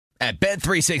At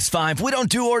Bet365, we don't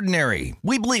do ordinary.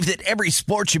 We believe that every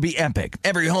sport should be epic.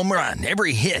 Every home run,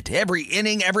 every hit, every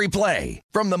inning, every play.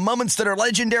 From the moments that are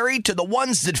legendary to the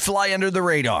ones that fly under the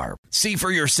radar. See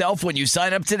for yourself when you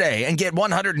sign up today and get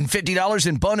 $150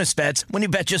 in bonus bets when you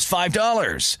bet just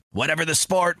 $5. Whatever the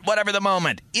sport, whatever the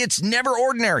moment, it's never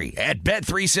ordinary at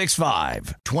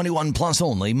Bet365. 21 plus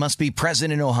only. Must be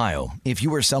present in Ohio. If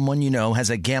you or someone you know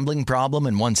has a gambling problem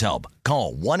and wants help,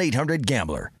 call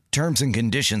 1-800-GAMBLER. Terms and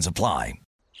conditions apply.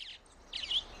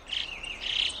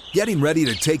 Getting ready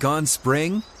to take on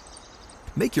spring?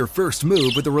 Make your first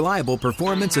move with the reliable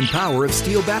performance and power of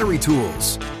Steel battery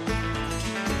tools.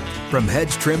 From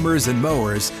hedge trimmers and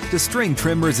mowers to string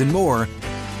trimmers and more,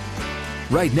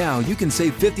 right now you can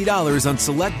save $50 on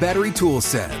select battery tool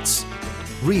sets.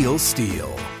 Real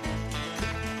Steel.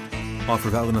 Offer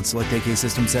valid on select AK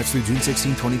system sets through June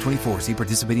 16, 2024. See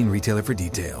participating retailer for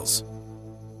details.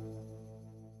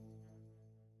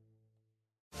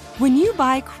 When you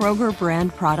buy Kroger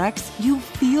brand products, you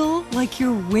feel like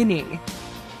you're winning.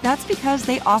 That's because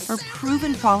they offer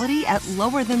proven quality at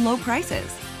lower than low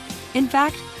prices. In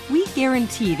fact, we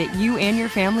guarantee that you and your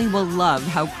family will love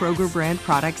how Kroger brand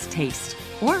products taste,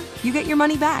 or you get your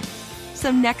money back. So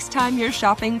next time you're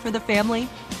shopping for the family,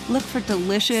 look for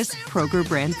delicious Kroger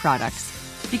brand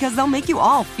products, because they'll make you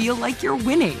all feel like you're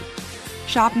winning.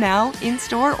 Shop now,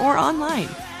 in-store, or online.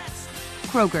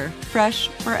 Kroger, fresh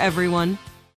for everyone.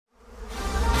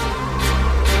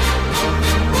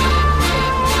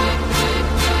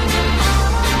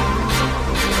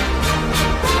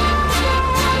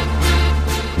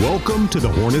 Welcome to the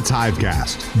Hornets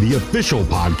Hivecast, the official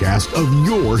podcast of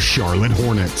your Charlotte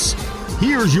Hornets.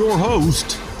 Here's your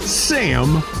host,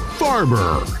 Sam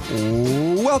Farber.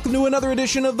 Welcome to another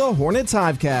edition of the Hornets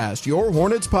Hivecast, your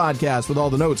Hornets podcast with all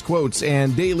the notes, quotes,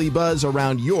 and daily buzz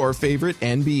around your favorite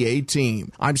NBA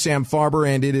team. I'm Sam Farber,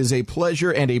 and it is a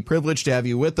pleasure and a privilege to have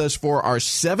you with us for our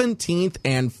 17th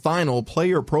and final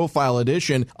player profile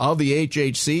edition of the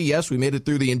HHC. Yes, we made it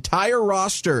through the entire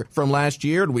roster from last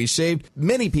year, and we saved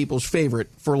many people's favorite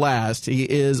for last. He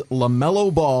is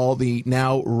LaMelo Ball, the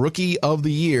now Rookie of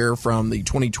the Year from the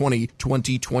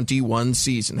 2020-2021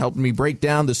 season. Helping me break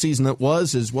down the season that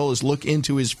was, as well as look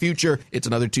into his future. It's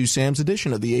another Two Sams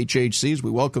edition of the HHCs.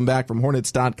 We welcome back from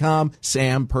Hornets.com,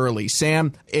 Sam Perley.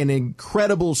 Sam, an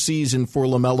incredible season for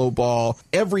LaMelo Ball.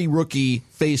 Every rookie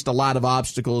faced a lot of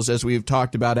obstacles, as we've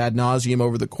talked about ad nauseum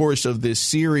over the course of this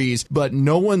series, but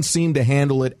no one seemed to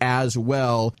handle it as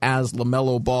well as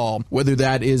LaMelo Ball, whether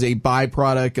that is a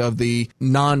byproduct of the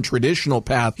non-traditional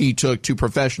path he took to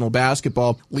professional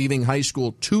basketball, leaving high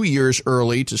school 2 years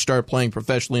early to start playing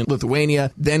professionally in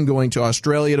Lithuania, then going to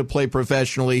Australia to play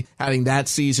professionally, having that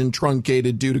season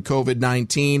truncated due to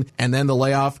COVID-19, and then the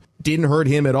layoff. Didn't hurt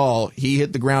him at all. He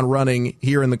hit the ground running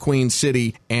here in the Queen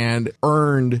City and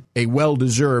earned a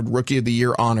well-deserved Rookie of the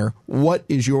Year honor. What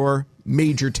is your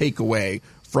major takeaway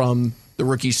from the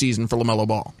rookie season for LaMelo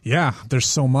Ball? Yeah, there's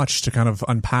so much to kind of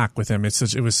unpack with him.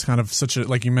 It was kind of such a,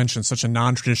 like you mentioned, such a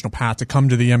non-traditional path to come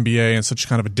to the NBA and such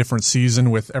kind of a different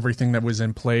season with everything that was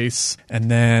in place.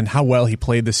 And then how well he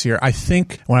played this year. I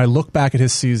think when I look back at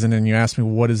his season and you ask me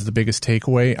what is the biggest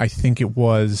takeaway, I think it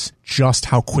was just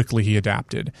how quickly he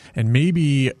adapted. And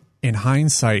maybe in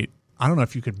hindsight, I don't know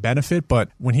if you could benefit, but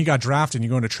when he got drafted and you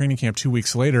go into training camp 2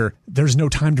 weeks later, there's no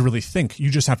time to really think. You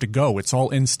just have to go. It's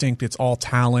all instinct. It's all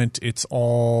talent. It's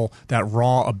all that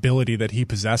raw ability that he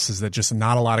possesses that just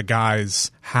not a lot of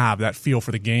guys have, that feel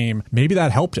for the game. Maybe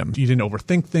that helped him. You didn't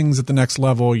overthink things at the next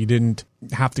level. You didn't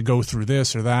have to go through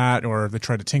this or that, or they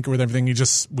try to tinker with everything.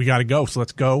 We got to go. So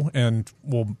let's go and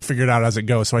we'll figure it out as it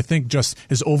goes. So I think just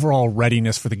his overall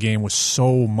readiness for the game was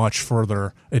so much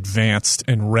further advanced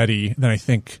and ready than I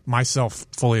think myself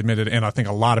fully admitted. And I think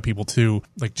a lot of people too,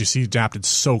 like just he adapted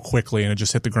so quickly and it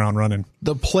just hit the ground running.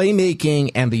 The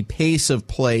playmaking and the pace of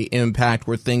play impact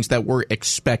were things that were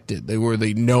expected. They were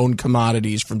the known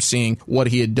commodities from seeing what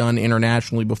he had done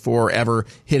internationally before ever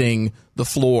hitting the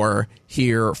floor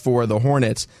here for the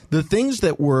Hornets. The things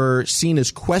that were seen as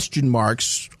question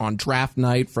marks on draft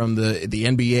night from the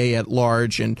NBA at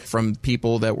large and from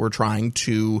people that were trying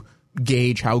to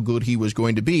gauge how good he was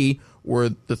going to be were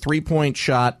the three-point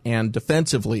shot and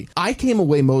defensively. I came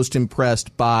away most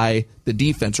impressed by the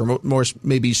defense, or more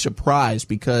maybe surprised,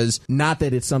 because not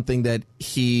that it's something that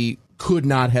he could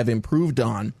not have improved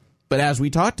on, but as we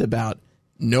talked about,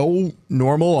 no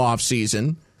normal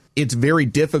offseason. It's very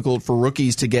difficult for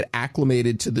rookies to get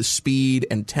acclimated to the speed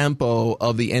and tempo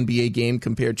of the NBA game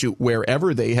compared to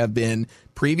wherever they have been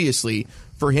previously.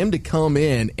 For him to come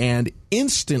in and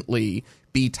instantly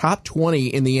be top 20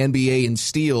 in the NBA in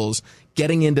steals,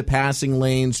 getting into passing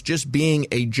lanes, just being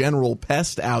a general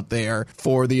pest out there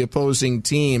for the opposing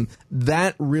team.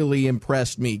 That really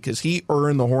impressed me because he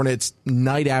earned the Hornets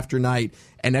night after night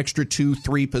an extra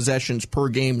 2-3 possessions per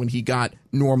game when he got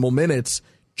normal minutes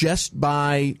just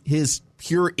by his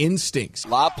pure instincts.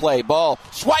 Lob play, ball,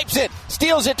 swipes it,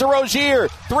 steals it to Rozier.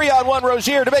 3-on-1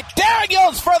 Rozier to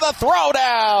McDaniels for the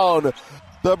throwdown.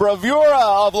 The bravura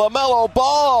of LaMelo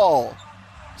Ball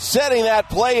setting that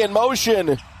play in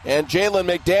motion, and Jalen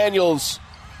McDaniels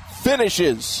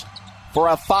finishes for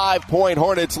a 5-point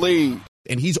Hornets lead.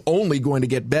 And he's only going to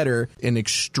get better, an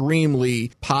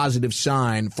extremely positive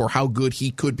sign for how good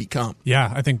he could become.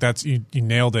 Yeah, I think that's you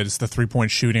nailed it. It's the three-point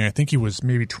shooting. I think he was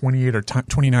maybe 28 or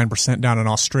 29% down in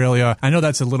Australia. I know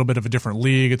that's a little bit of a different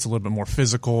league. It's a little bit more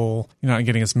physical. You're not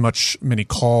getting as many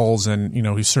calls, and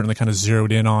he's certainly kind of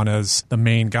zeroed in on as the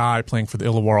main guy playing for the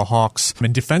Illawarra Hawks.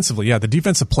 And defensively, the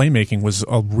defensive playmaking was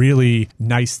a really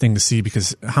nice thing to see,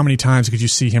 because how many times could you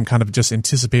see him kind of just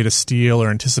anticipate a steal or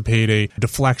anticipate a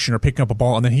deflection or picking up a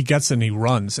ball, and then he gets it and he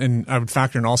runs. And I would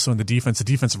factor in also in the defense. The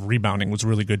defensive rebounding was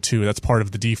really good too. That's part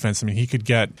of the defense. I mean, he could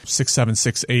get 6'7",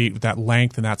 6'8", with that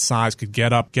length and that size, could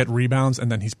get up, get rebounds, and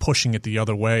then he's pushing it the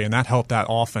other way. And that helped that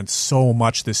offense so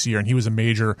much this year. And he was a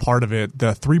major part of it.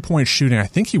 The three-point shooting, I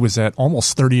think he was at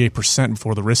almost 38%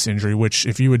 before the wrist injury, which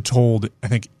if you had told, I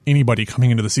think, anybody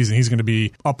coming into the season he's going to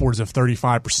be upwards of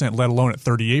 35%, let alone at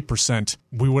 38%,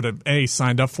 we would have A,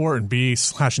 signed up for it, and B,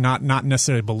 / not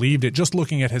necessarily believed it, just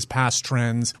looking at his past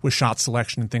trends with shot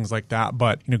selection and things like that.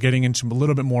 But getting into a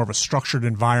little bit more of a structured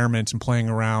environment and playing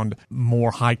around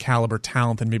more high caliber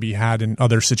talent than maybe he had in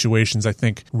other situations, I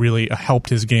think really helped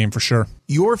his game for sure.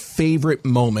 Your favorite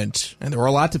moment, and there were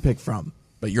a lot to pick from,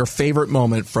 but your favorite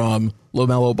moment from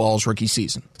LaMelo Ball's rookie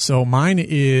season? So mine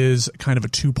is kind of a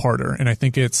two-parter, and I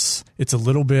think it's a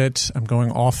little bit, I'm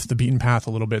going off the beaten path a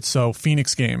little bit. So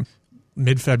Phoenix game,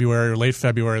 mid-February or late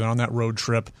February, they're on that road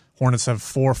trip. Hornets have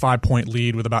 4 or 5 point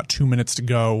lead with about 2 minutes to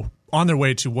go, on their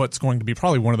way to what's going to be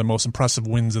probably one of the most impressive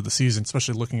wins of the season,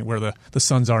 especially looking at where the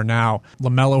Suns are now.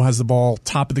 LaMelo has the ball,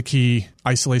 top of the key,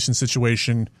 isolation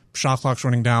situation, shot clock's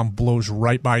running down, blows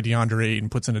right by DeAndre Ayton,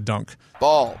 puts in a dunk.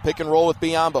 Ball, pick and roll with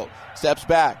Biyombo, steps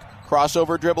back,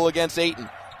 crossover dribble against Ayton.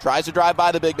 Tries to drive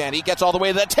by the big man. He gets all the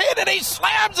way to the 10, and he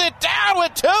slams it down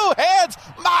with 2 hands.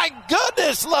 My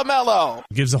goodness, LaMelo.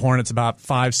 Gives the Hornets about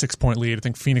 5-6 point lead. I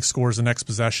think Phoenix scores the next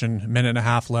possession. Minute and a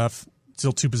half left.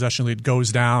 Still 2 possession lead.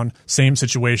 Goes down. Same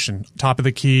situation. Top of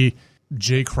the key.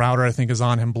 Jay Crowder, I think, is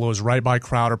on him. Blows right by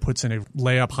Crowder. Puts in a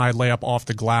high layup off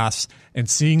the glass. And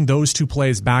seeing those 2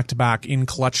 plays back-to-back in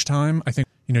clutch time, I think,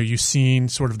 you've seen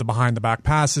sort of the behind-the-back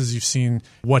passes. You've seen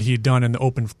what he had done in the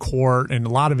open court, and a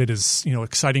lot of it is,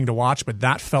 exciting to watch, but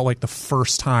that felt like the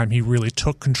first time he really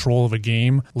took control of a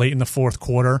game late in the fourth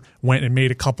quarter, went and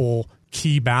made a couple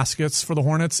key baskets for the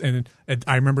Hornets, and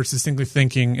I remember distinctly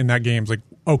thinking in that game, like,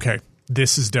 okay,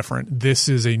 this is different. This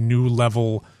is a new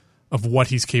level of what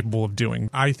he's capable of doing.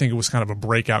 I think it was kind of a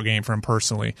breakout game for him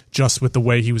personally, just with the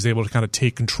way he was able to kind of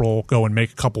take control, go and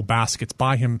make a couple baskets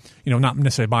by him, not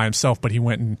necessarily by himself, but he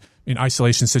went in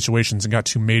isolation situations and got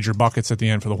 2 major buckets at the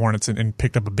end for the Hornets and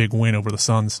picked up a big win over the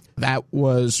Suns. That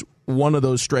was one of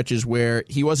those stretches where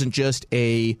he wasn't just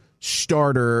a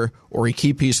starter or a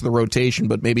key piece of the rotation,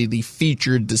 but maybe the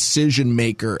featured decision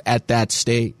maker at that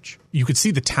stage. You could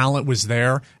see the talent was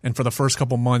there, and for the first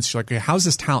couple months, you're like, okay, how's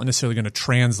this talent necessarily going to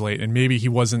translate? And maybe he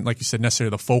wasn't, like you said, necessarily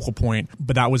the focal point,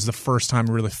 but that was the first time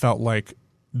it really felt like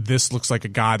this looks like a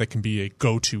guy that can be a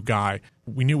go-to guy.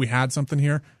 We knew we had something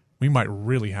here. We might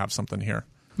really have something here.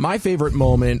 My favorite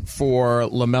moment for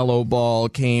LaMelo Ball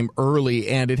came early,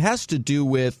 and it has to do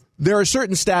with there are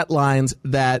certain stat lines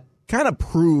that kind of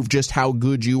prove just how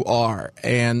good you are.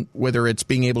 And whether it's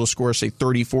being able to score, say,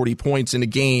 30, 40 points in a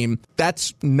game,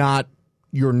 that's not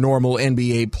your normal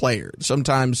NBA player.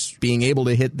 Sometimes being able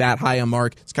to hit that high a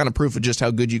mark, it's kind of proof of just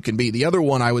how good you can be. The other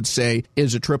one I would say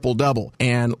is a triple-double.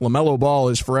 And LaMelo Ball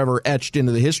is forever etched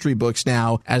into the history books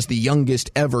now as the youngest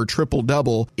ever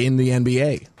triple-double in the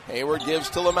NBA. Hayward gives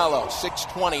to LaMelo.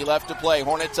 6:20 left to play.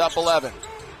 Hornets up 11.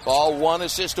 Ball 1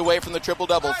 assist away from the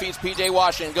triple-double. Feeds P.J.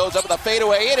 Washington. Goes up with a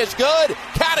fadeaway. It is good.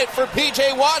 Count it for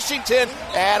P.J. Washington.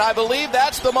 And I believe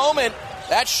that's the moment.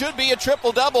 That should be a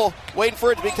triple-double. Waiting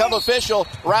for it to become official.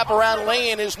 Wraparound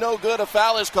lane is no good. A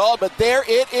foul is called. But there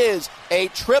it is. A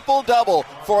triple-double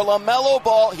for LaMelo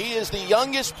Ball. He is the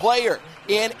youngest player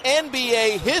in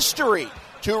NBA history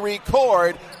to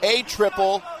record a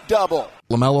triple-double.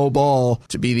 LaMelo Ball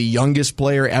to be the youngest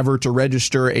player ever to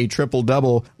register a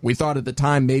triple-double. We thought at the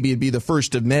time maybe it'd be the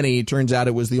first of many. Turns out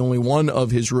it was the only one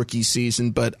of his rookie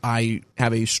season, but I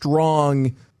have a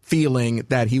strong feeling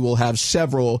that he will have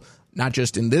several not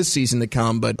just in this season to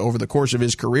come, but over the course of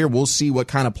his career. We'll see what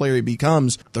kind of player he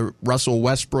becomes. The Russell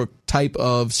Westbrook type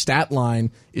of stat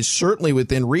line is certainly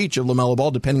within reach of LaMelo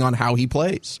Ball, depending on how he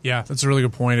plays. Yeah, that's a really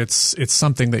good point. It's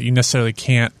something that you necessarily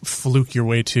can't fluke your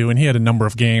way to, and he had a number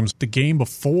of games. The game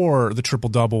before the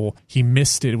triple-double, he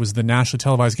missed it. It was the nationally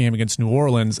televised game against New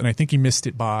Orleans, and I think he missed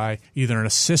it by either an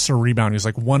assist or a rebound. He was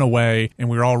like one away, and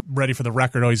we were all ready for the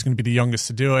record. Oh, he's going to be the youngest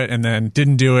to do it, and then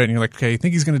didn't do it, and you're like, okay, I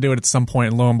think he's going to do it at some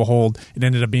point, and lo and behold, it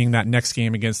ended up being that next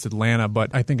game against Atlanta.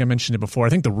 But I think I mentioned it before. I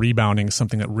think the rebounding is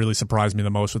something that really surprised me the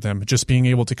most with him. Just being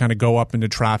able to kind of go up into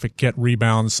traffic, get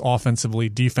rebounds offensively,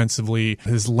 defensively.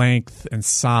 His length and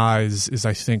size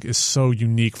I think is so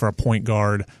unique for a point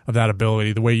guard of that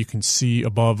ability. The way you can see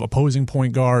above opposing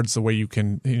point guards, the way you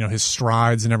can, his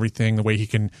strides and everything, the way he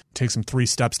can take some 3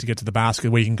 steps to get to the basket,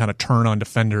 the way he can kind of turn on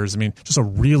defenders. I mean, just a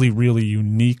really, really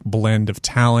unique blend of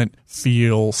talent,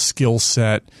 feel, skill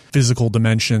set, physical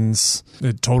dimensions,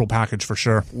 the total package for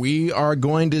sure. We are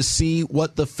going to see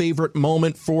what the favorite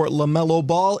moment for LaMelo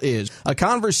Ball is. A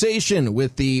conversation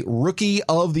with the Rookie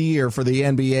of the Year for the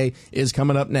NBA is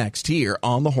coming up next here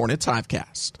on the Hornets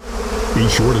Hivecast. Be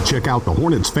sure to check out the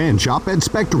Hornets Fan Shop at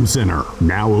Spectrum Center,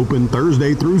 now open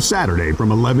Thursday through Saturday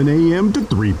from 11 a.m. to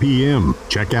 3 p.m.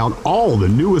 Check out all the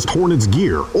newest Hornets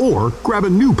gear or grab a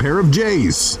new pair of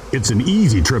J's. It's an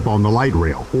easy trip on the light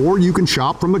rail, or you can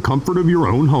shop from the comfort of your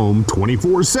own home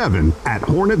 24/7 at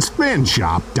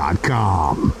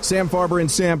HornetsFanShop.com. Sam Farber and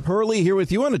Sam Purley here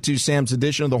with you on a Two Sams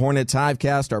edition of the Hornets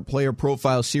Hivecast. Our player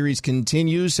profile series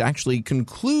continues, actually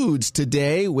concludes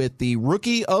today with the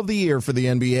Rookie of the Year for the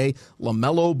NBA,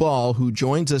 LaMelo Ball, who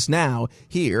joins us now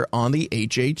here on the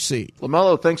HHC.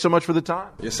 LaMelo, thanks so much for the time.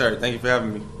 Yes, sir. Thank you for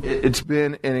having me. It's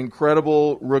been an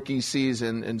incredible rookie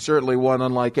season, and certainly one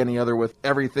unlike any other with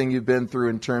everything you've been through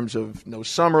in terms of no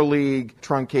summer league,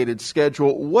 truncated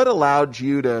schedule. What allowed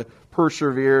you to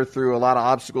persevere through a lot of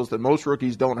obstacles that most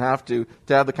rookies don't have to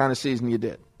have the kind of season you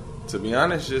did? To be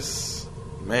honest,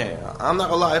 I'm not going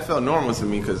to lie, it felt normal to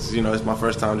me because, it's my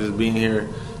first time just being here,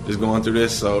 just going through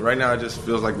this. So right now it just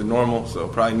feels like the normal. So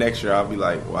probably next year I'll be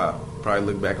like, wow,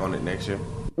 probably look back on it next year.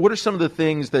 What are some of the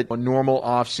things that a normal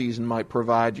off-season might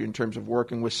provide you in terms of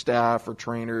working with staff or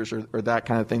trainers or that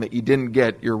kind of thing that you didn't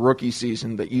get your rookie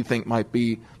season that you think might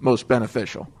be most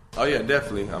beneficial? Oh, yeah,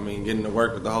 definitely. I mean, getting to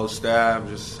work with the whole staff,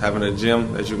 just having a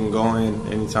gym that you can go in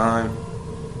anytime.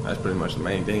 That's pretty much the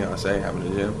main thing I would say, having a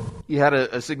gym. You had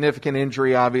a significant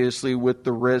injury, obviously, with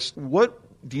the wrist. What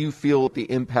do you feel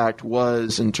the impact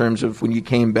was in terms of when you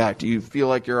came back? Do you feel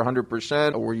like you're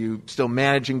 100%, or were you still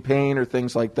managing pain or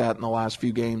things like that in the last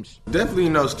few games? Definitely,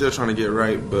 still trying to get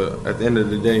right, but at the end of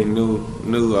the day,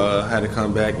 knew I had to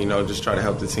come back, just try to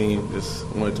help the team. Just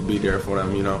wanted to be there for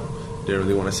them, Didn't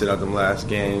really want to sit out them last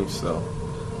games, so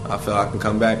I felt I can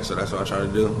come back, so that's what I tried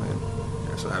to do, and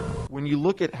that's what happened. When you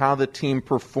look at how the team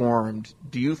performed,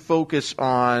 do you focus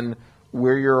on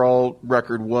where your all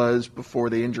record was before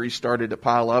the injury started to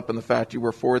pile up and the fact you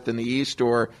were 4th in the East,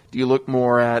 or do you look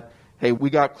more at, hey, we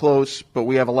got close, but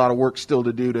we have a lot of work still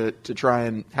to do to try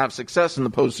and have success in the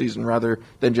postseason rather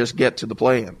than just get to the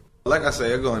play-in? Like I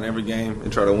say, I go in every game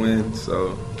and try to win,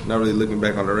 so not really looking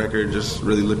back on the record, just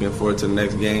really looking forward to the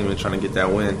next game and trying to get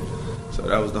that win. So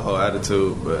that was the whole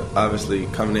attitude, but obviously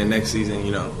coming in next season,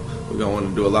 we're going to want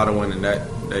to do a lot of winning that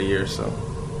year, so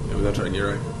we're going to try to get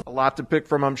right. A lot to pick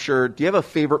from, I'm sure. Do you have a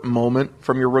favorite moment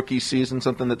from your rookie season,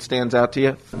 something that stands out to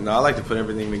you? No, I like to put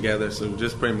everything together, so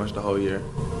just pretty much the whole year.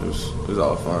 It was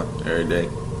all fun every day.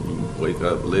 You wake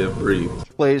up, live, breathe.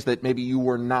 Plays that maybe you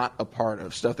were not a part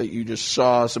of, stuff that you just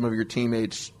saw some of your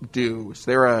teammates do. Is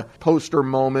there a poster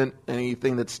moment,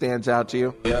 anything that stands out to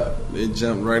you? Yeah, it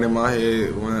jumped right in my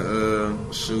head when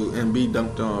Embiid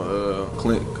dunked on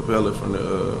Clint Capella from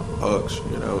the Hawks.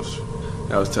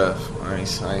 That was tough. I ain't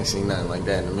seen nothing like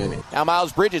that in a minute. Now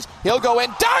Miles Bridges, he'll go in,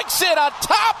 dunks it on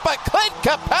top of Clint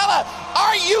Capella.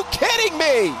 Are you kidding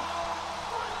me?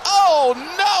 Oh,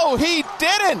 no, he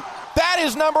didn't. That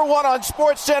is number 1 on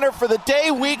SportsCenter for the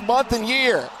day, week, month, and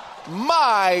year.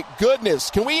 My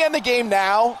goodness. Can we end the game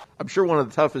now? I'm sure one of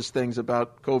the toughest things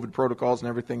about COVID protocols and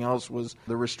everything else was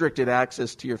the restricted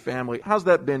access to your family. How's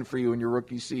that been for you in your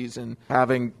rookie season,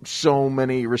 having so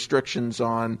many restrictions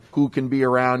on who can be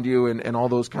around you and all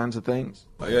those kinds of things?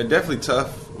 Yeah, definitely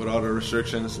tough with all the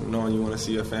restrictions, knowing you want to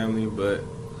see your family, but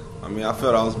I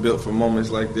felt I was built for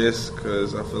moments like this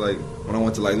because I feel like when I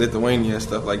went to Lithuania and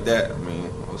stuff like that,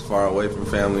 I was far away from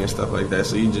family and stuff like that,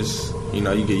 so you just, you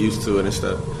get used to it and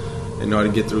stuff in order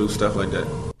to get through stuff like that.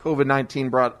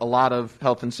 COVID-19 brought a lot of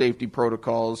health and safety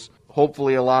protocols.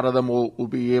 hopefully a lot of them will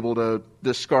be able to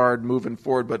discard moving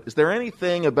forward. But is there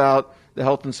anything about the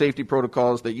health and safety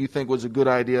protocols that you think was a good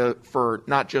idea for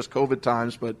not just COVID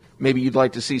times, but maybe you'd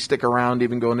like to see stick around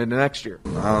even going into next year?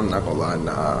 I'm not going to lie,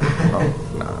 nah.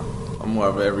 I'm more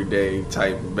of an everyday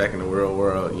type, back in the real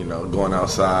world, going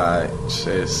outside,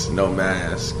 just no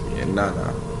mask. And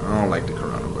I don't like the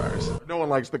coronavirus. No one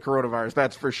likes the coronavirus,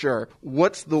 that's for sure.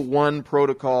 What's the one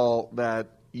protocol that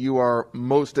you are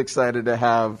most excited to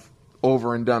have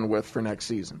over and done with for next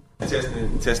season?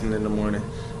 Testing in the morning.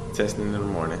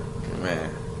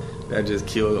 Man, that just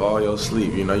kills all your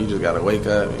sleep. You just got to wake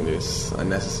up and it's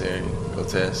unnecessary. Go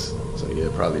test. So, yeah,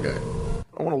 probably that.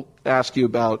 I want to ask you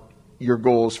about your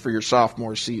goals for your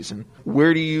sophomore season.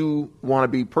 Where do you want to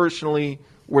be personally?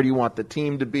 Where do you want the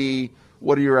team to be?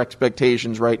 What are your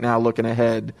expectations right now looking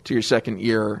ahead to your second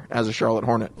year as a Charlotte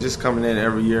Hornet? Just coming in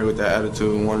every year with that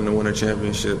attitude and wanting to win a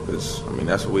championship that's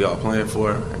what we all playing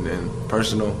for. And then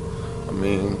personal,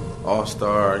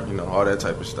 all-star, all that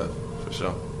type of stuff, for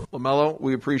sure. LaMelo,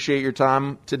 we appreciate your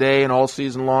time today and all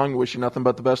season long. Wish you nothing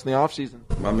but the best in the offseason.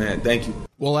 My man, thank you.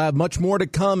 We'll have much more to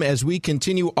come as we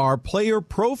continue our player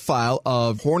profile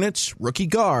of Hornets rookie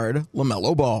guard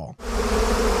LaMelo Ball.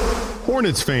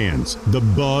 Hornets fans, the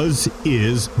buzz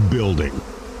is building.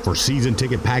 For season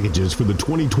ticket packages for the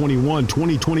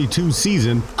 2021-2022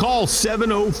 season, call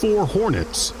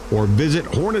 704-HORNETS or visit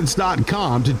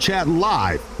Hornets.com to chat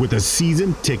live with a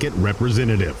season ticket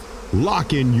representative.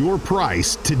 Lock in your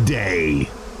price today.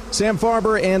 Sam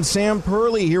Farber and Sam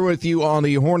Purley here with you on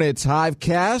the Hornets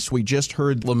Hivecast. We just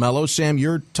heard LaMelo. Sam,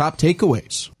 your top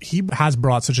takeaways. He has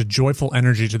brought such a joyful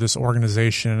energy to this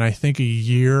organization, and I think a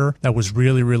year that was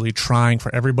really, really trying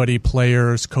for everybody,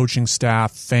 players, coaching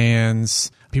staff,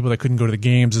 fans, people that couldn't go to the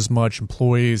games as much,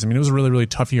 employees. It was a really, really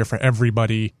tough year for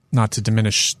everybody, not to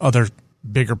diminish other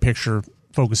bigger picture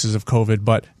focuses of COVID,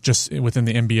 but just within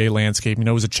the NBA landscape. It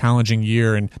was a challenging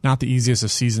year and not the easiest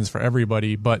of seasons for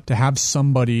everybody, but to have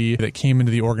somebody that came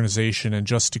into the organization and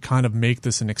just to kind of make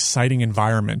this an exciting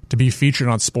environment, to be featured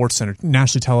on SportsCenter,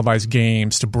 nationally televised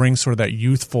games, to bring sort of that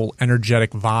youthful,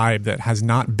 energetic vibe that has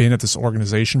not been at this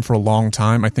organization for a long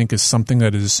time, I think is something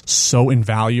that is so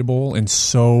invaluable and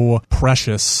so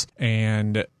precious,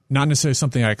 and not necessarily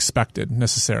something I expected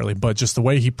necessarily, but just the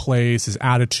way he plays, his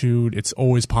attitude, it's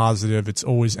always positive, it's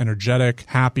always energetic,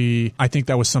 happy. I think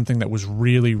that was something that was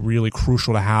really, really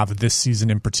crucial to have this season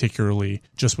in particularly,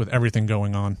 just with everything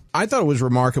going on. I thought it was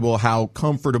remarkable how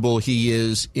comfortable he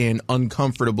is in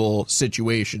uncomfortable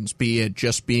situations, be it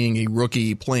just being a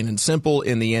rookie plain and simple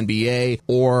in the NBA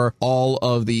or all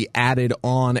of the added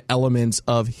on elements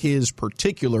of his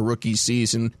particular rookie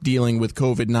season dealing with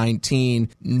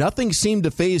COVID-19. Nothing seemed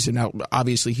to faze. Now,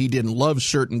 obviously, he didn't love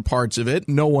certain parts of it.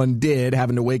 No one did.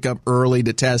 Having to wake up early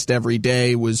to test every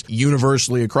day was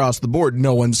universally across the board.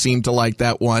 No one seemed to like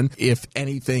that one. If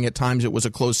anything, at times it was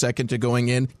a close second to going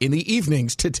in the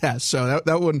evenings to test. So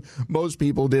that one most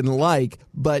people didn't like.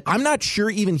 But I'm not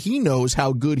sure even he knows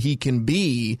how good he can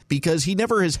be because he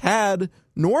never has had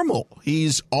normal.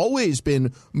 He's always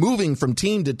been moving from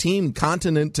team to team,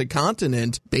 continent to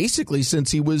continent, basically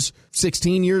since he was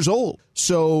 16 years old.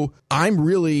 So I'm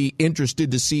really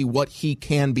interested to see what he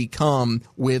can become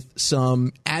with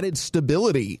some added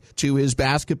stability to his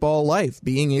basketball life,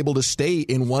 being able to stay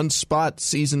in one spot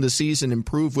season to season,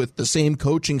 improve with the same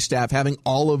coaching staff, having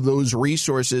all of those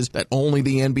resources that only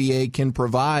the NBA can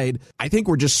provide. I think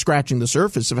we're just scratching the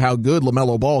surface of how good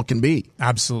LaMelo Ball can be.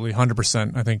 Absolutely,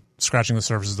 100%. I think scratching the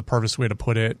surface is the perfect way to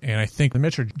put it. And I think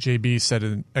Mitch or JB said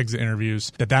in exit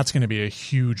interviews that that's going to be a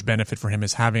huge benefit for him,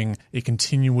 is having a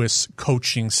continuous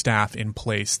coaching staff in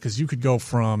place. Because you could go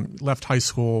from left high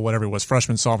school, whatever it was,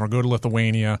 freshman, sophomore, go to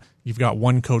Lithuania. You've got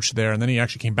one coach there. And then he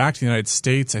actually came back to the United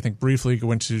States. I think briefly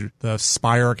went to the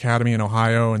Spire Academy in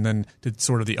Ohio and then did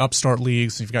sort of the upstart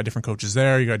leagues. You've got different coaches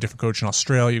there. You've got a different coach in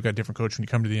Australia. You've got a different coach when you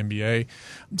come to the NBA.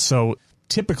 So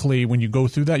typically, when you go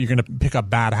through that, you're going to pick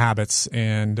up bad habits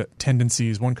and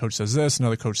tendencies. One coach says this,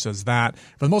 another coach says that.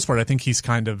 For the most part, I think he's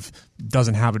kind of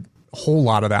doesn't have a whole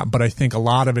lot of that, but I think a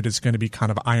lot of it is going to be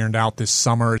kind of ironed out this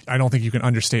summer. I don't think you can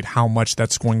understate how much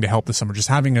that's going to help this summer. Just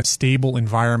having a stable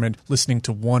environment, listening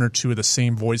to one or two of the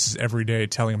same voices every day,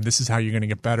 telling them this is how you're going to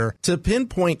get better. To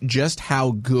pinpoint just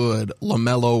how good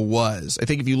LaMelo was, I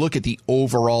think if you look at the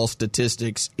overall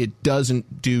statistics, it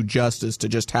doesn't do justice to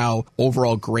just how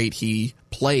overall great he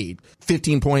played.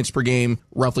 15 points per game,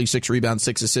 roughly 6 rebounds,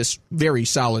 6 assists, very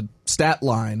solid stat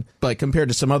line. But compared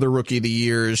to some other rookie of the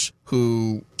years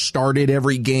who started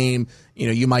every game,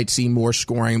 you might see more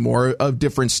scoring, more of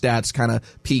different stats kind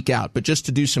of peak out. But just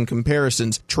to do some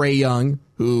comparisons, Trae Young,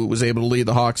 who was able to lead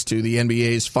the Hawks to the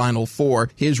NBA's Final Four,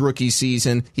 his rookie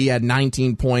season, he had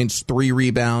 19 points, 3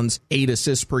 rebounds, 8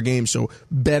 assists per game. So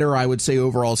better, I would say,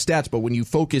 overall stats. But when you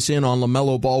focus in on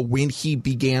LaMelo Ball when he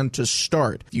began to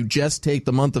start, if you just take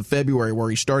the month of February where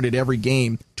he started every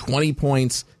game, 20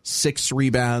 points, 6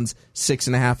 rebounds,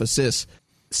 6.5 assists.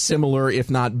 Similar,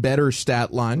 if not better,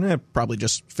 stat line, probably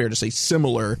just fair to say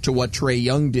similar to what Trae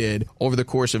Young did over the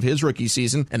course of his rookie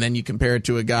season. And then you compare it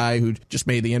to a guy who just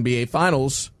made the NBA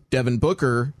Finals, Devin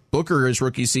Booker. Booker, his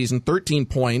rookie season, 13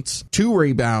 points, 2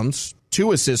 rebounds,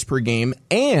 2 assists per game.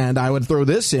 And I would throw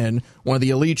this in, one of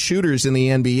the elite shooters in the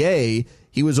NBA.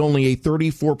 He was only a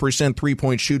 34%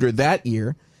 three-point shooter that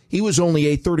year. He was only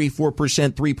a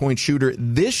 34% three-point shooter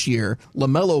this year.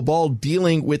 LaMelo Ball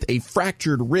dealing with a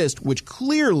fractured wrist, which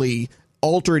clearly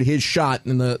altered his shot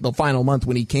in the final month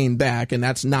when he came back, and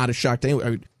that's not a shock to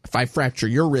anyone. If I fracture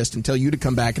your wrist and tell you to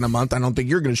come back in a month, I don't think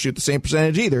you're going to shoot the same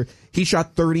percentage either. He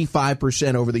shot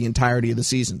 35% over the entirety of the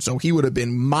season, so he would have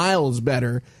been miles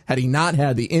better had he not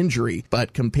had the injury.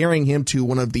 But comparing him to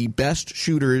one of the best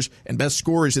shooters and best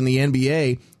scorers in the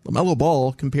NBA, LaMelo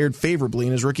Ball compared favorably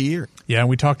in his rookie year. Yeah, and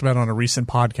we talked about on a recent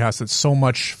podcast that so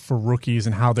much for rookies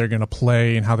and how they're going to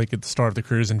play and how they get the start of their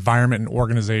careers, environment and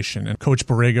organization. And Coach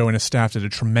Borrego and his staff did a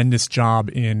tremendous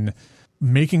job in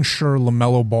making sure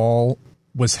LaMelo Ball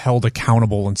was held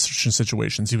accountable in certain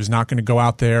situations. He was not going to go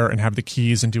out there and have the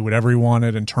keys and do whatever he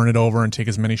wanted and turn it over and take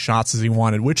as many shots as he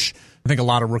wanted, which I think a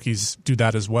lot of rookies do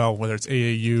that as well, whether it's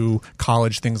AAU,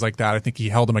 college, things like that. I think he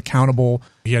held him accountable.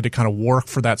 He had to kind of work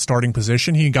for that starting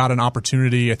position. He got an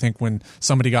opportunity, I think, when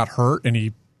somebody got hurt, and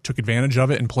he took advantage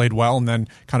of it and played well, and then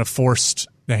kind of forced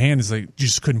the hand is like you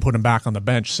just couldn't put him back on the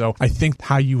bench. So I think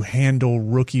how you handle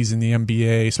rookies in the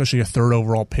NBA, especially a third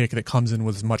overall pick that comes in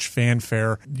with as much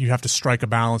fanfare, you have to strike a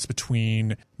balance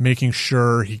between making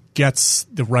sure he gets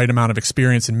the right amount of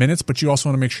experience in minutes, but you also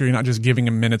want to make sure you're not just giving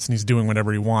him minutes and he's doing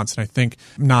whatever he wants. And I think,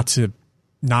 not to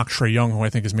knock Trae Young, who I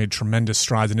think has made tremendous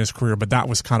strides in his career, but that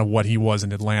was kind of what he was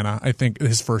in Atlanta. I think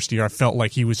his first year, I felt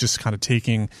like he was just kind of take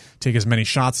as many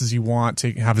shots as you want,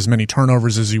 have as many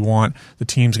turnovers as you want. The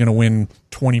team's going to win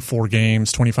 24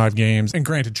 games, 25 games. And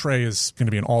granted, Trae is going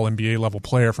to be an all-NBA level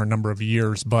player for a number of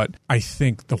years, but I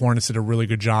think the Hornets did a really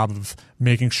good job of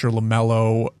making sure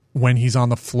LaMelo, when he's on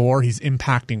the floor, he's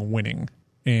impacting winning.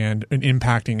 And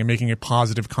impacting and making a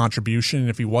positive contribution. And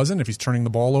if he wasn't, if he's turning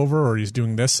the ball over or he's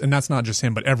doing this, and that's not just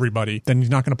him, but everybody, then he's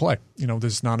not going to play.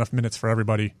 There's not enough minutes for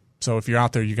everybody. So if you're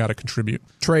out there, you got to contribute.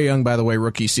 Trae Young, by the way,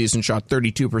 rookie season shot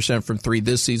 32% from 3.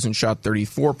 This season shot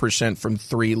 34% from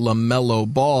 3. LaMelo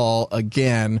Ball,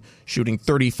 again, shooting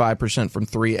 35% from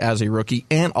 3 as a rookie.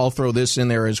 And I'll throw this in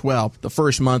there as well. The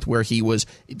first month where he was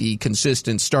the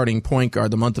consistent starting point guard,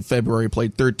 the month of February,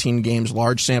 played 13 games,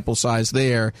 large sample size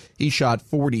there. He shot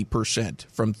 40%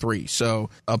 from 3. So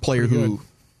a player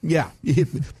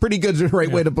pretty good is the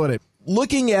right way to put it.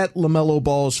 Looking at LaMelo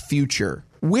Ball's future,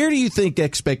 where do you think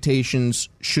expectations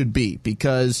should be?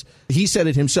 Because he said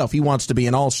it himself. He wants to be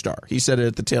an all-star. He said it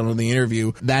at the tail end of the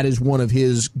interview. That is one of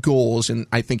his goals, and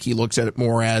I think he looks at it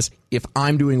more as, if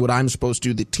I'm doing what I'm supposed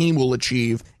to, the team will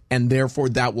achieve, and therefore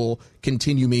that will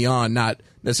continue me on, not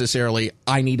necessarily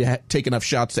I need to take enough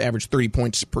shots to average 30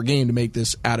 points per game to make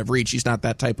this out of reach. He's not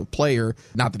that type of player.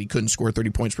 Not that he couldn't score 30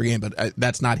 points per game, but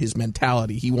that's not his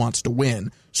mentality. He wants to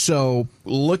win. So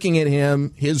looking at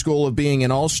him, his goal of being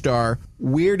an all-star,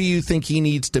 where do you think he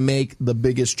needs to make the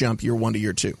biggest jump year 1 to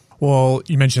year 2? Well,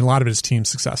 you mentioned a lot of it is team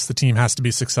success. The team has to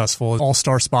be successful.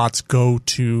 All-star spots go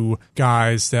to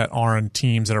guys that are on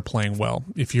teams that are playing well.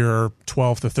 If you're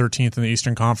 12th to 13th in the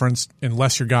Eastern Conference,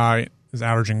 unless your guy is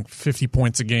averaging 50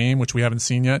 points a game, which we haven't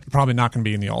seen yet, you're probably not going to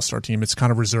be in the All-Star team. It's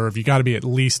kind of reserved. You got to be at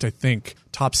least, I think,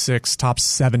 top 6, top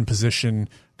 7 position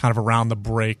kind of around the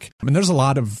break. I mean, there's a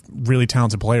lot of really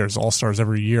talented players, All-Stars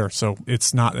every year, so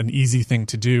it's not an easy thing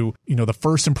to do. The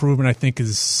first improvement, I think,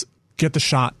 is get the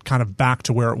shot kind of back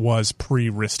to where it was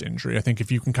pre-wrist injury. I think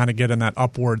if you can kind of get in that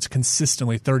upwards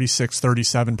consistently, 36,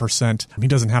 37%, he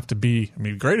doesn't have to be,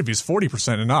 great if he's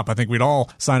 40% and up. I think we'd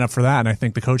all sign up for that, and I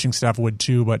think the coaching staff would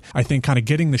too, but I think kind of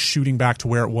getting the shooting back to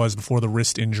where it was before the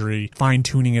wrist injury,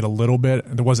 fine-tuning it a little bit.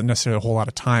 There wasn't necessarily a whole lot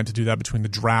of time to do that between the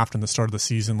draft and the start of the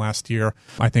season last year,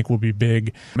 I think will be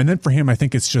big. And then for him, I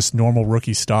think it's just normal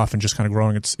rookie stuff and just kind of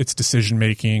growing its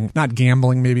decision-making, not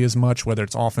gambling maybe as much, whether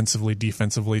it's offensively,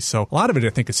 defensively. So a lot of it I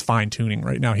think is fine-tuning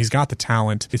right now. He's got the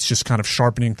talent. It's just kind of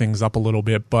sharpening things up a little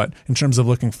bit. But in terms of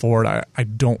looking forward, I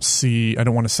don't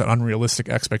want to set unrealistic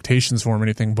expectations for him or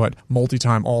anything, but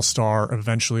multi-time All-Star,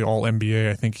 eventually All-NBA,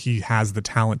 I think he has the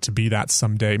talent to be that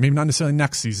someday. Maybe not necessarily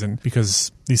next season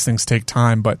because these things take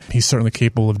time, but he's certainly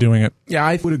capable of doing it. Yeah,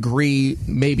 I would agree.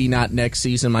 Maybe not next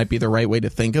season might be the right way to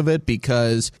think of it,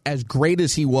 because as great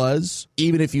as he was,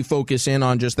 even if you focus in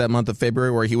on just that month of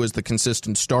February where he was the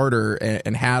consistent starter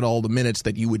and had all the minutes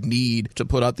that you would need to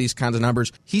put up these kinds of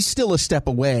numbers, he's still a step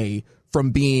away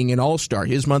from being an all-star.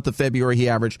 His month of February, he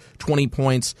averaged 20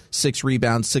 points, 6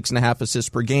 rebounds, 6.5 assists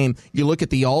per game. You look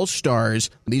at the all-stars,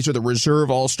 these are the reserve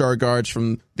all-star guards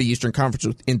from the Eastern Conference,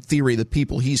 in theory, the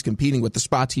people he's competing with, the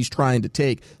spots he's trying to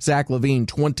take. Zach LaVine,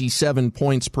 27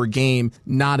 points per game,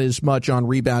 not as much on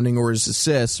rebounding or his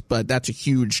assists, but that's a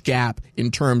huge gap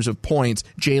in terms of points.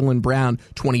 Jaylen Brown,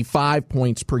 25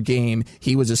 points per game.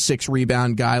 He was a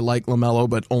 6-rebound guy like LaMelo,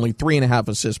 but only 3.5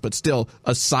 assists, but still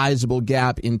a sizable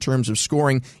gap in terms of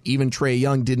scoring. Even Trae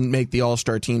Young didn't make the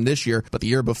All-Star team this year, but the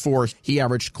year before, he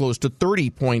averaged close to 30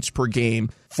 points per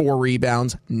game, 4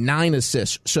 rebounds, 9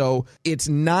 assists. So it's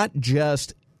not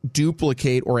just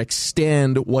duplicate or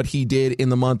extend what he did in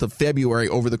the month of February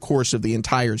over the course of the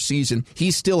entire season. He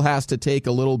still has to take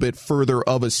a little bit further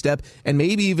of a step and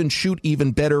maybe even shoot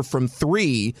even better from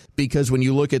 3, because when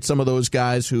you look at some of those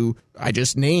guys who I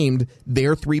just named,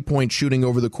 their 3-point shooting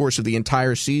over the course of the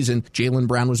entire season, Jaylen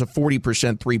Brown was a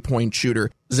 40% 3-point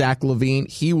shooter. Zach LaVine,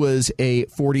 he was a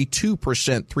 42%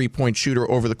 3-point shooter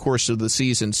over the course of the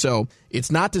season. So it's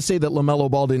not to say that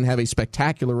LaMelo Ball didn't have a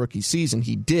spectacular rookie season.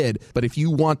 He did. But if you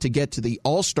want to get to the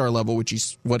all-star level, which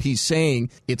is what he's saying,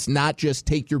 it's not just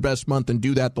take your best month and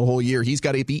do that the whole year. He's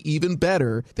got to be even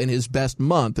better than his best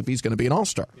month if he's going to be an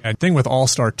all-star. Yeah, the thing with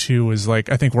all-star, too, is I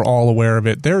think we're all aware of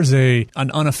it. There's an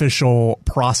unofficial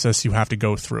process you have to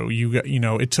go through.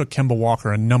 It took Kemba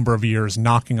Walker a number of years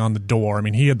knocking on the door. I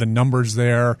mean, he had the numbers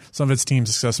there. Some of it's team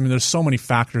success. I mean, there's so many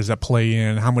factors that play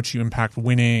in, how much you impact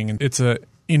winning, and it's a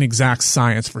inexact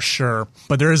science for sure,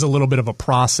 but there is a little bit of a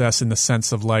process in the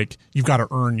sense of you've got to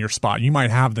earn your spot. You might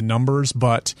have the numbers,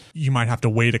 but you might have to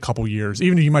wait a couple years.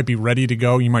 Even if you might be ready to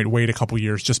go, you might wait a couple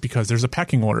years just because there's a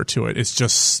pecking order to it. It's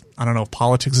just, I don't know if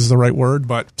politics is the right word,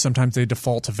 but sometimes they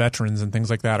default to veterans and things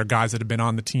like that, or guys that have been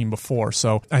on the team before.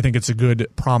 So I think it's a good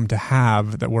problem to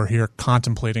have that we're here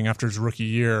contemplating after his rookie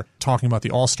year, talking about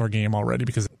the All-Star game already,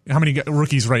 because how many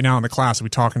rookies right now in the class are we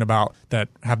talking about that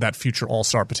have that future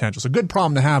All-Star potential? So good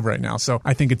problem to have right now. So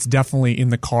I think it's definitely in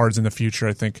the cards in the future.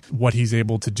 I think what he's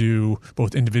able to do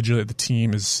both individually at the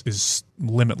team is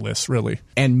limitless, really.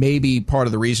 And maybe part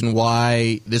of the reason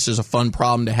why this is a fun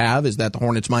problem to have is that the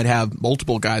Hornets might have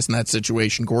multiple guys in that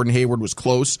situation. Gordon Hayward was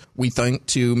close, we think,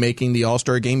 to making the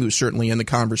All-Star game. He was certainly in the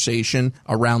conversation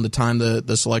around the time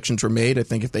the selections were made. I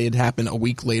think if they had happened a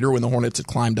week later when the Hornets had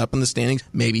climbed up in the standings,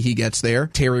 maybe he gets there.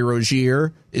 Terry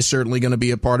Rozier is certainly going to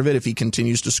be a part of it if he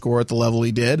continues to score at the level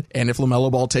he did, and if LaMelo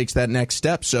Ball takes that next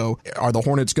step. So are the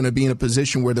Hornets going to be in a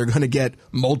position where they're going to get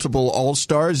multiple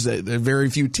All-Stars? Very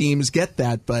few teams get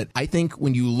that, but I think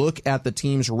when you look at the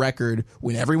team's record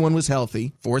when everyone was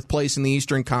healthy, 4th place in the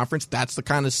Eastern Conference, that's the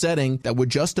kind of setting that would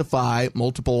justify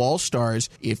multiple All-Stars.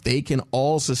 If they can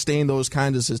all sustain those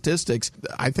kinds of statistics,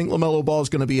 I think LaMelo Ball is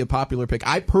going to be a popular pick.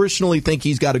 I personally think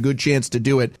he's got a good chance to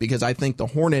do it because I think the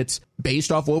Hornets,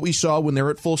 based off what we saw when they're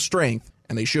at full strength,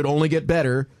 and they should only get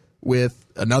better with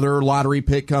another lottery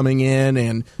pick coming in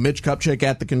and Mitch Kupchak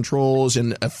at the controls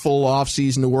and a full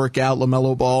offseason to work out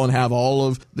LaMelo Ball and have all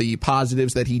of the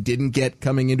positives that he didn't get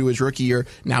coming into his rookie year,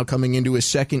 now coming into his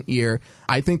second year.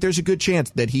 I think there's a good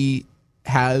chance that he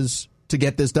has to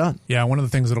get this done. Yeah, one of the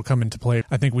things that'll come into play,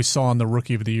 I think we saw in the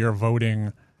Rookie of the Year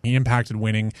voting, he impacted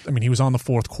winning. I mean, he was on the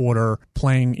fourth quarter,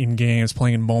 playing in games,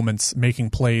 playing in moments,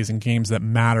 making plays in games that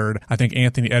mattered. I think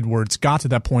Anthony Edwards got to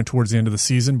that point towards the end of the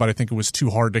season, but I think it was too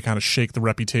hard to kind of shake the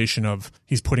reputation of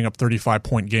he's putting up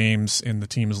 35-point games and the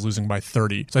team is losing by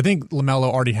 30. So I think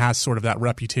LaMelo already has sort of that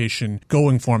reputation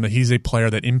going for him, that he's a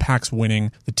player that impacts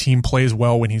winning. The team plays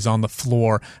well when he's on the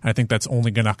floor, and I think that's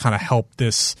only going to kind of help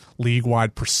this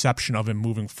league-wide perception of him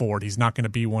moving forward. He's not going to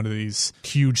be one of these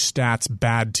huge stats,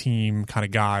 bad team kind of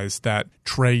guys that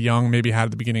Trae Young maybe had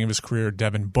at the beginning of his career,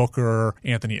 Devin Booker,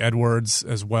 Anthony Edwards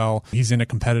as well. He's in a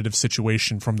competitive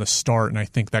situation from the start, and I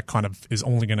think that kind of is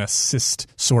only going to assist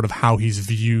sort of how he's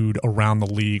viewed around the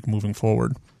league moving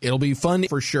forward. It'll be fun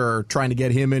for sure trying to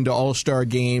get him into all-star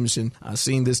games and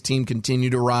seeing this team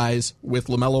continue to rise with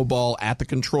LaMelo Ball at the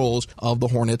controls of the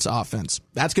Hornets offense.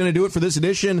 That's going to do it for this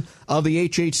edition of the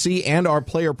HHC and our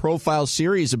Player Profile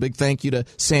series. A big thank you to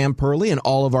Sam Perley and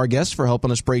all of our guests for helping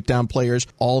us break down players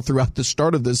all throughout the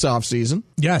start of this offseason.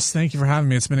 Yes, thank you for having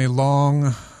me. It's been a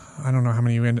long, I don't know how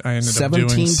many I ended up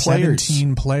doing.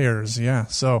 17 players, yeah.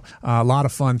 So a lot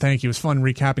of fun. Thank you. It was fun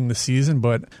recapping the season,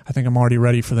 but I think I'm already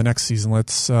ready for the next season. I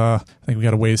think we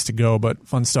got a ways to go, but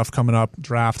fun stuff coming up.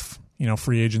 Draft,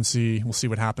 free agency. We'll see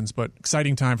what happens, but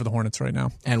exciting time for the Hornets right now.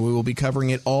 And we will be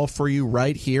covering it all for you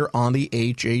right here on the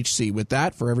HHC. With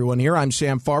that, for everyone here, I'm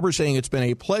Sam Farber saying it's been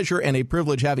a pleasure and a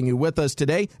privilege having you with us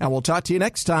today, and we'll talk to you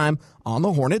next time on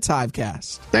the Hornets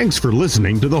Hivecast. Thanks for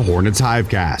listening to the Hornets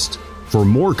Hivecast. For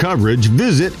more coverage,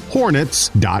 visit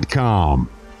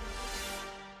Hornets.com.